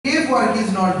work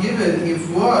is not given, if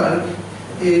work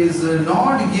is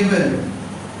not given,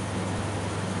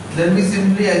 then we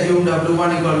simply assume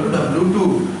W1 equal to W2.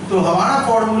 तो हमारा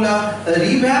formula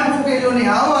revamp के जो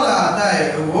यहाँ वाला आता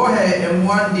है वो है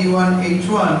M1 D1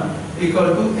 H1 equal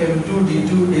to M2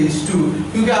 D2 H2,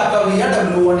 क्योंकि आपका भैया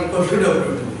W1 equal to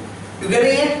W2. You get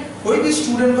it? कोई भी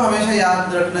स्टूडेंट को हमेशा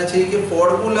याद रखना चाहिए कि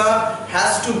formula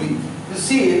has to be, you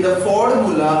see the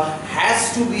formula has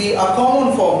to be a common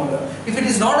formula. If it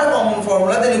is not a common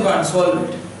formula then you can't solve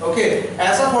it. Okay,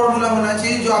 ऐसा formula होना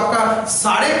चाहिए जो आपका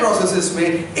सारे प्रोसेसेस में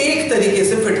एक तरीके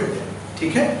से फिट हो जाए.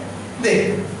 ठीक है,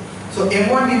 देखिए, so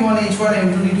M1 D1 H1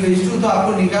 M2 D2 H2, तो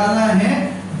आपको निकालना है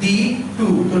D2.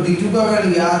 तो D2 को अगर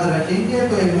याद रखेंगे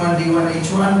तो M1 D1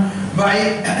 H1 by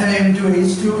M2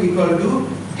 H2 equal to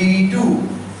D2.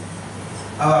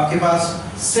 अब आपके पास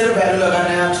सिर्फ वैल्यू लगाना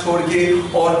है छोड़ के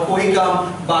और कोई काम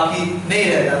बाकी नहीं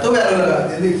रहता, तो वैल्यू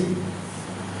लगाते हैं. देखिए,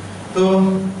 तो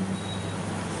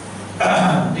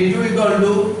D2 इक्वल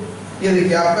टू, ये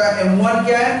देखिए आपका M1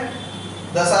 क्या है,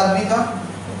 10 आदमी था,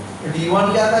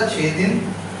 D1 क्या था, 6 दिन,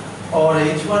 और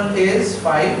H1 is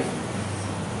 5,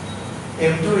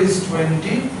 M2 is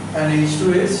 20 and H2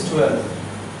 is 12.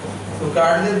 तो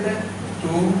काट देते हैं,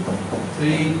 2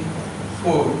 3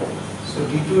 4. So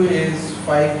D2 is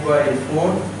 5 by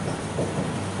 4.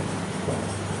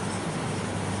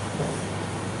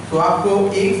 तो आपको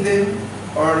एक दिन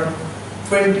और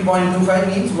 20.25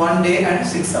 means 1 day and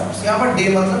 6 hours. यहाँ पर डे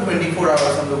मतलब 24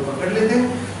 hours हम लोग पकड़ लेते हैं.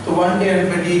 तो 1 day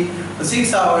and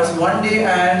 26 hours, 1 day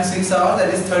and 6 hours,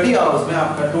 that is 30 hours में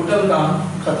आपका टोटल काम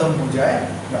खत्म हो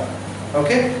जाएगा.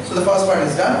 Okay, so the first part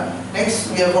is done.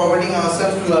 Next we are forwarding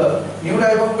ourselves to a new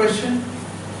type of question.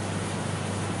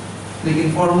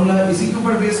 लेकिन फॉर्मूला इसी के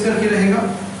ऊपर बेस करके रहेगा.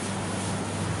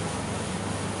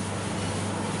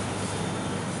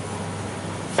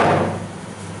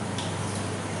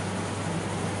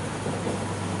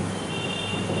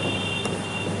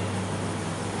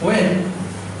 When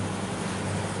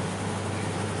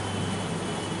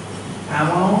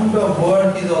amount of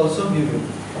work is also given,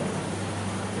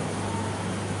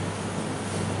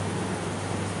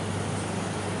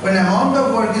 when amount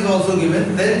of work is also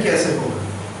given, then कैसे होगा?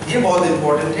 ये बहुत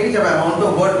इंपॉर्टेंट है कि जब अमाउंट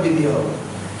ऑफ वर्क भी दिया होगा.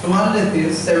 तो मान लेते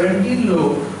हैं 17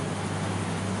 लोग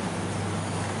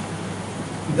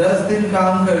 10 दिन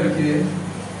काम करके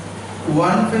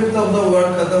 1/5 ऑफ द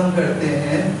वर्क खत्म करते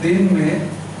हैं दिन में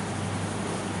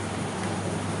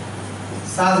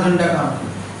 7 घंटा काम.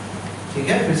 ठीक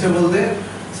है, फिर से बोलते हैं,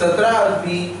 17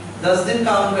 आदमी 10 दिन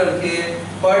काम करके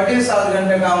पर डे 7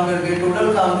 घंटे काम करके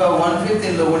टोटल काम का 1/5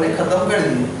 इन लोगों ने खत्म कर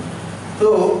दिया.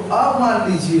 तो अब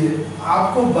मान लीजिए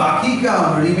आपको बाकी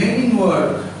काम, रिमेनिंग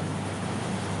वर्क,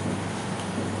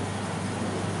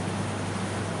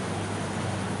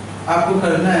 आपको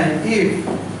करना है. If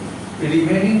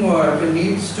remaining work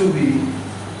needs to be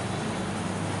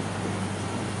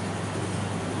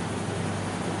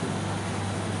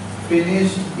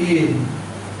finished in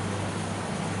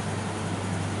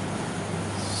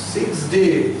 6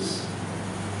 days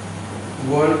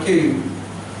working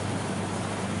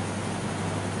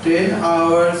 10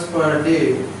 hours per day,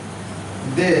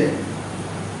 then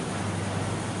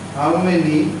how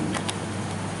many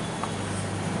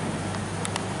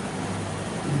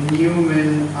new men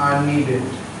are needed?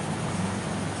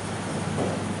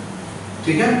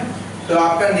 ठीक है, तो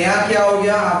आपका नया क्या हो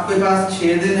गया, आपके पास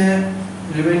 6 दिन है,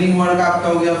 रिमेनिंग वर्क आपका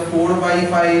हो गया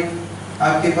 4/5,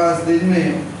 आपके पास दिन में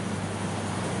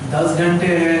 10 घंटे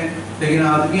हैं, लेकिन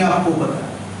आदमी आपको पता है.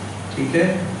 ठीक है,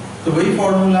 तो वही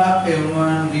formula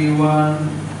M1 D1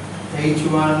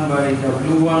 H1 by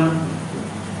W1,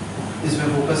 इसमें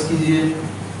फोकस कीजिए.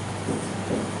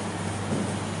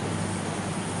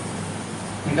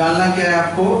 निकालना क्या है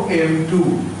आपको, M2,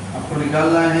 आपको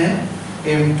निकालना है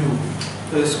M2.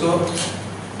 तो इसको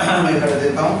मैं कर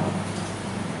देता हूँ.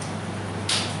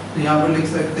 तो यहाँ पर लिख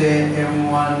सकते हैं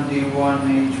M1 D1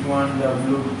 H1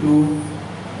 W2.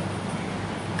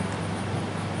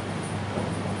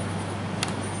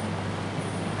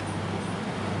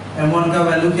 M1 का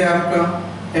वैल्यू क्या है आपका,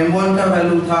 M1 का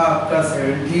वैल्यू था आपका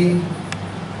 17,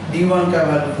 D1 का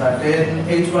वैल्यू था 10,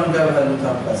 H1 का वैल्यू था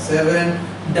आपका 7,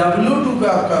 W2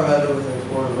 का आपका वैल्यू है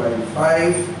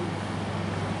 4/5,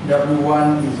 W1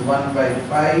 is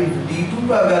 1/5, D2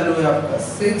 का वैल्यू है आपका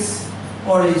 6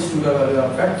 और H2 का वैल्यू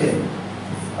आपका 10.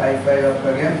 5/5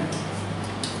 आपका गया,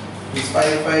 this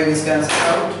 5/5 is cancelled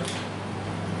out,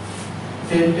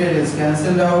 10 is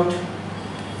cancelled out,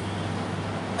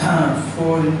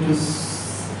 4 into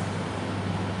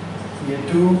ये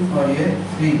 2 और ये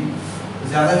 3,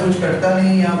 ज्यादा कुछ करता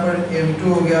नहीं. यहाँ पर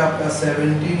M2 हो गया आपका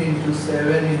 17 into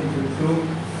 7 into 2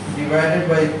 divided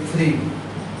by 3.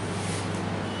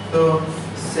 तो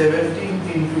 17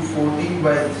 into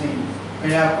 14/3।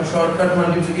 मैंने आपको शॉर्टकट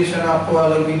मल्टीप्लिकेशन आपको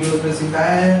अलग वीडियोस में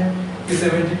सिखाया है कि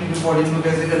 17 into 14 को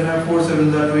कैसे करना है। 4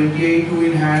 7s are 28, 2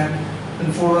 in hand, and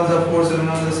 4 1s are 4, 7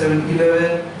 1s are 7,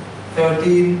 11,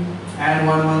 13, and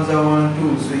 1 1s are 1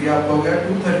 2। so ये आपका हो गया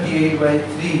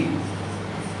 238/3।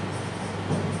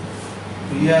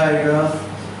 ये आएगा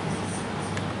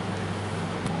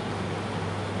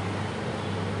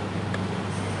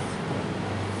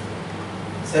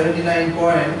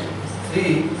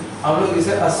 79.3। हम लोग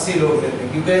इसे 80 लोग लेते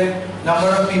हैं क्योंकि number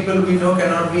of people we know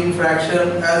cannot be in fraction,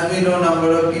 as we know number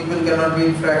of people cannot be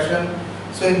in fraction,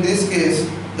 so in this case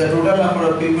the total number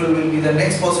of people will be the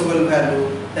next possible value,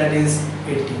 that is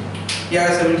 80। या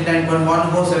 79.1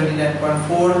 हो,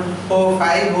 79.4 हो,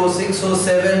 5 हो, 6 हो,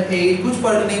 7 8 कुछ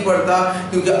फर्क नहीं पड़ता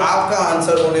क्योंकि आपका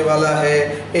आंसर होने वाला है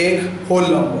एक whole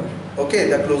number. Okay,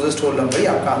 the closest whole number ही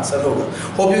आपका आंसर होगा।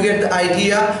 Hope you get the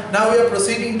idea. Now we are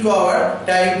proceeding to our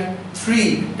type 3।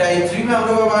 Type 3 में हम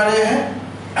लोग अब आ रहे हैं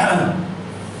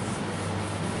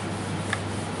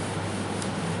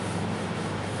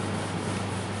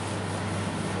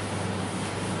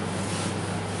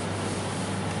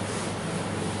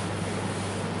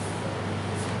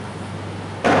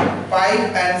pipe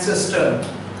and cistern।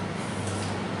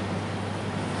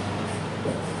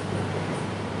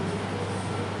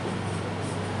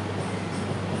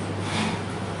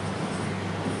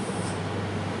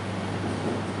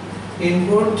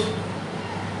 Input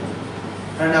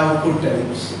and output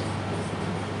types.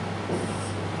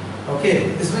 Okay,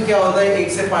 इसमें क्या होता है,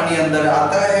 एक से पानी अंदर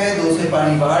आता है, दो से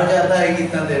पानी बाहर जाता है,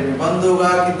 कितना देर में बंद होगा,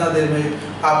 कितना देर में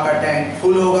आपका टैंक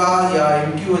फुल होगा या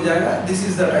एम्प्टी हो जाएगा। This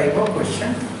is the type of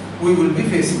question we will be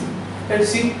facing. Let's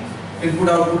see, input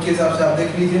output के हिसाब से आप देख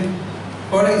लीजिए।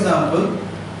 For example,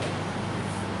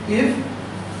 if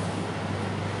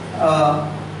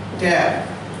tap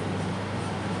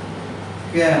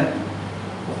can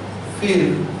fill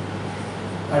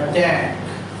a tank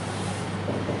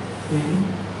in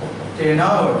 10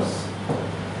 hours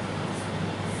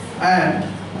and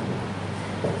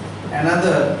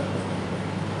another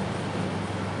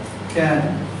can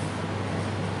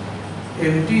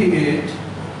empty it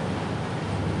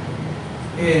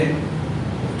in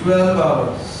 12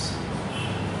 hours।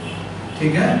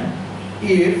 ठीक है,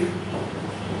 if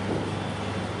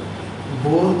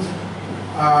both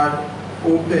are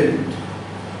opened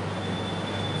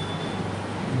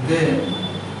then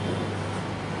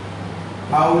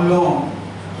how long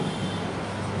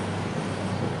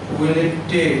will it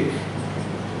take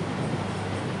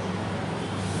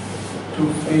to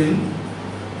fill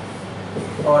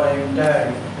or empty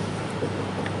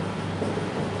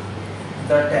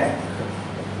the tank।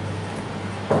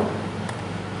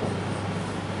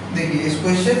 देखिए, इस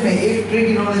question में एक trick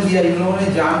इन्होंने दिया, इन्होंने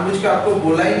जानबूझ के आपको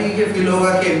बोला ही नहीं कि फिल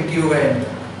होगा कि एम्प्टी होगा।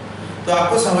 तो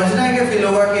आपको समझना है कि फिल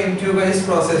होगा कि एम्प्टी होगा इस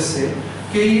प्रोसेस से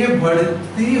कि ये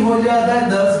बढ़ती हो जाता है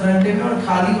 10 घंटे में और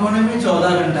खाली होने में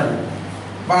 14 घंटा लगता है,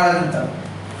 12 घंटा।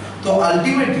 तो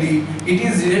ultimately it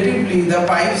is relatively the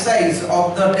pipe size of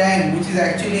the tank which is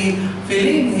actually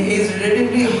feeling is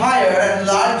relatively higher and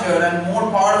larger and more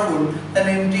powerful than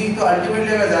empty. तो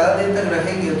अल्टीमेटली अगर ज्यादा देर तक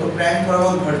रखेंगे तो टैंक थोड़ा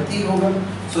बहुत बढ़ती होगा।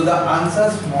 So the answer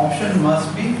option must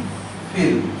be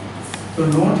fill. तो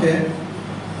नोट है,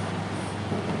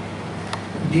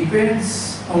 depends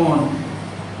on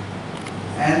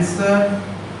answer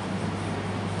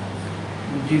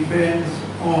depends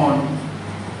on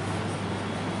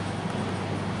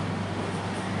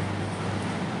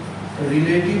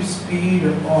relative speed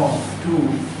of two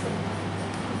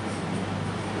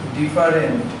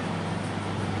different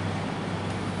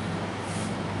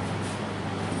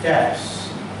taps।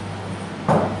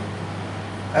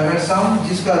 अगर सम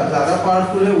जिसका ज्यादा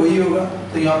पावरफुल है वही होगा।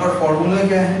 तो यहाँ पर फॉर्मूला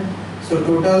क्या है, so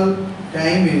total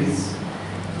time is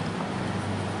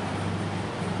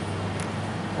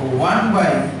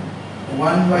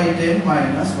 1/10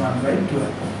 minus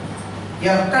 1/12। ये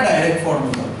आपका डायरेक्ट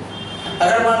फॉर्मूला।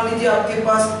 अगर मान लीजिए आपके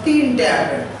पास 3 टैप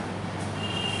है,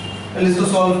 पहले इसको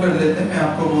सॉल्व कर देते हैं। मैं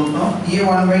आपको बोलता हूँ ये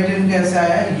 1/10 कैसे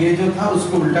आया, ये जो था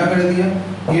उसको उल्टा कर दिया,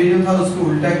 ये जो था उसको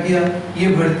उल्टा किया, ये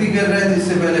भर्ती कर रहा है तो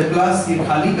इससे पहले प्लस, ये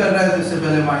खाली कर रहा है तो इससे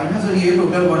पहले माइनस, और ये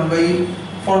टोटल 1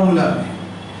 फॉर्मूला में।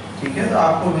 ठीक है, तो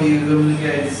आपको मिल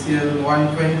गया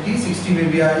 120, 60 में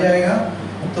भी आ जाएगा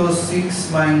तो 6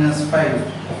 - 5,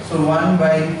 सो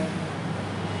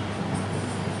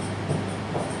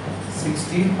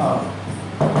 1/60 आवर।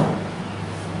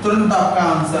 तुरंत आपका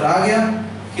आंसर आ गया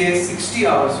कि 60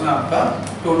 आवर्स में आपका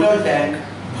टोटल टैंक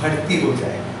भर्ती हो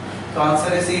जाएगा। तो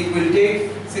answer is it will take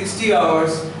 60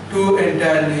 hours to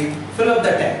entirely fill up the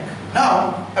tank. Now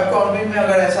accounting में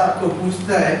अगर ऐसा आपको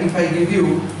पूछता है, if I give you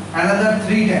another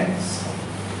 3 tanks.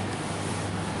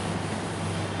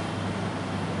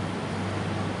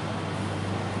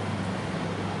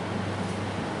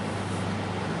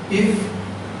 If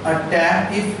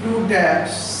 2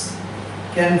 taps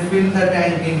can fill the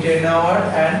tank in 10 hours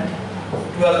and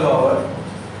 12 hours,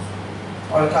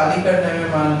 और खाली करने में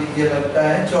मान लीजिए लगता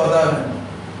है 14 घंटे,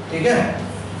 ठीक है।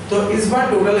 तो इस बार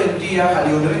टोटल एनर्जी या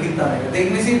खाली होने में कितना रहेगा,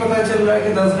 देखने से ही पता चल रहा है कि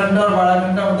 10 घंटा और 12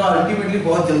 घंटा मतलब अल्टीमेटली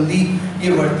बहुत जल्दी ये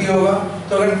भर्ती होगा।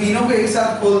 तो अगर तीनों को एक साथ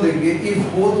खोल देंगे, if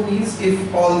both means if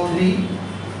all 3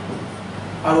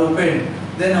 are open,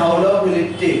 then how long will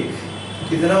it take,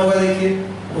 कितना होगा देखिए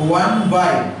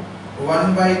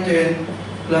 1/10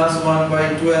 प्लस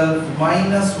 1/12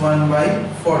 माइनस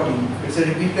 1/14। फिर से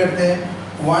रिपीट करते हैं,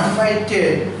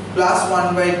 1/10 प्लस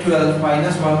 1/12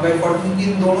 माइनस 1/14,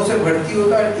 इन दोनों से भर्ती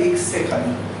होता है, एक से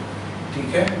खाली, ठीक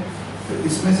है। तो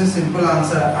इसमें से सिंपल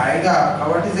आंसर आएगा आपका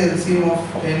what is LCM of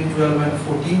 10, 12 and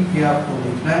 14, ये आपको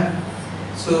देखना है।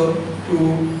 सो 2,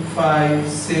 5,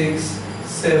 6,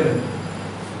 7,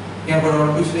 यहाँ पर और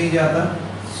कुछ नहीं जाता।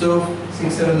 सो 6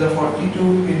 7 is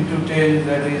 42 into 10,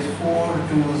 that is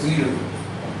 420.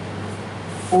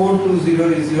 420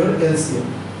 is your LCM.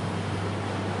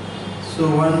 So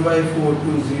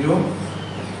 1/420,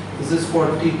 this is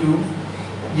 42.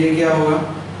 ये क्या होगा,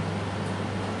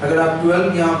 अगर आप 12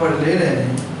 यहाँ पर ले रहे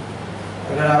हैं,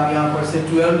 अगर आप यहाँ पर से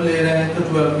 12 ले रहे हैं तो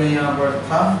 12 में यहाँ पर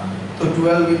था, तो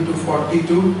 12 into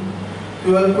 42,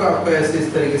 12 को आपको ऐसे इस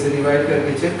तरीके से डिवाइड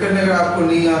करके चेक करने, अगर आपको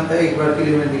नहीं आता है एक बार के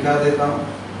लिए मैं दिखा देता हूँ।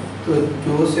 तो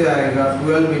 2 से आएगा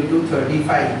 12 into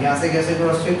 35, यहाँ से कैसे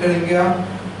क्रॉस चेक करेंगे आप,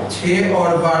 6 और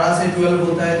 12 से 12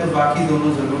 होता है तो बाकी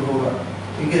दोनों जरूर होगा,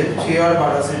 ठीक है। 6 और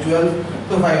 12 से 12,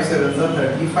 तो 5 7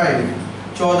 35।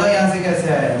 14 यहाँ से कैसे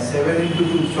आया, 7 into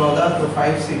 2 14, तो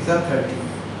 5 6 30।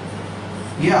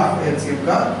 ये आपका एलसीएम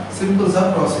का सिंपल सा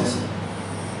प्रोसेस है।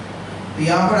 तो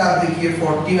यहाँ पर आप देखिए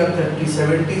 40 और 30,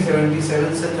 70,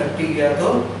 77 से 30 गया तो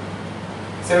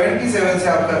 77 से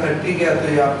आपका 30 गया तो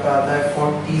ये आपका आता है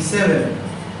 47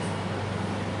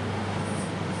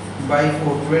 by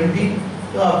 420,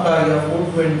 तो आपका आ गया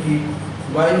 420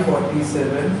 by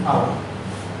 47 आवर।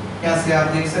 यहाँ से आप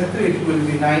देख सकते हो it will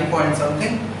be 9 point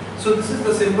something. So this is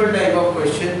the simple type of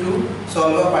question to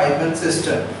solve a pipeline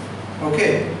system.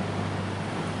 Okay.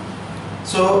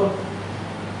 So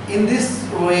in this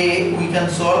way we can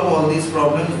solve all these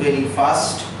problems very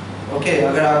fast. Okay.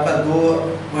 अगर आपका 2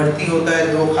 भर्ती होता है,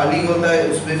 2 खाली होता है,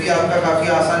 उसमें भी आपका काफी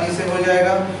आसानी से हो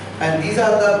जाएगा। And these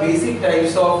are the basic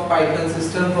types of pipeline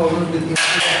system problems with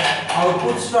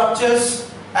output structures.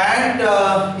 And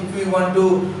if we want to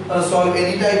solve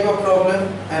any type of problem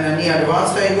and any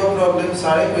advanced type of problem,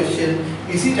 सारे क्वेश्चन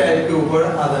इसी टाइप के ऊपर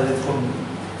आधारित होंगे।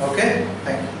 Okay,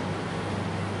 thank you.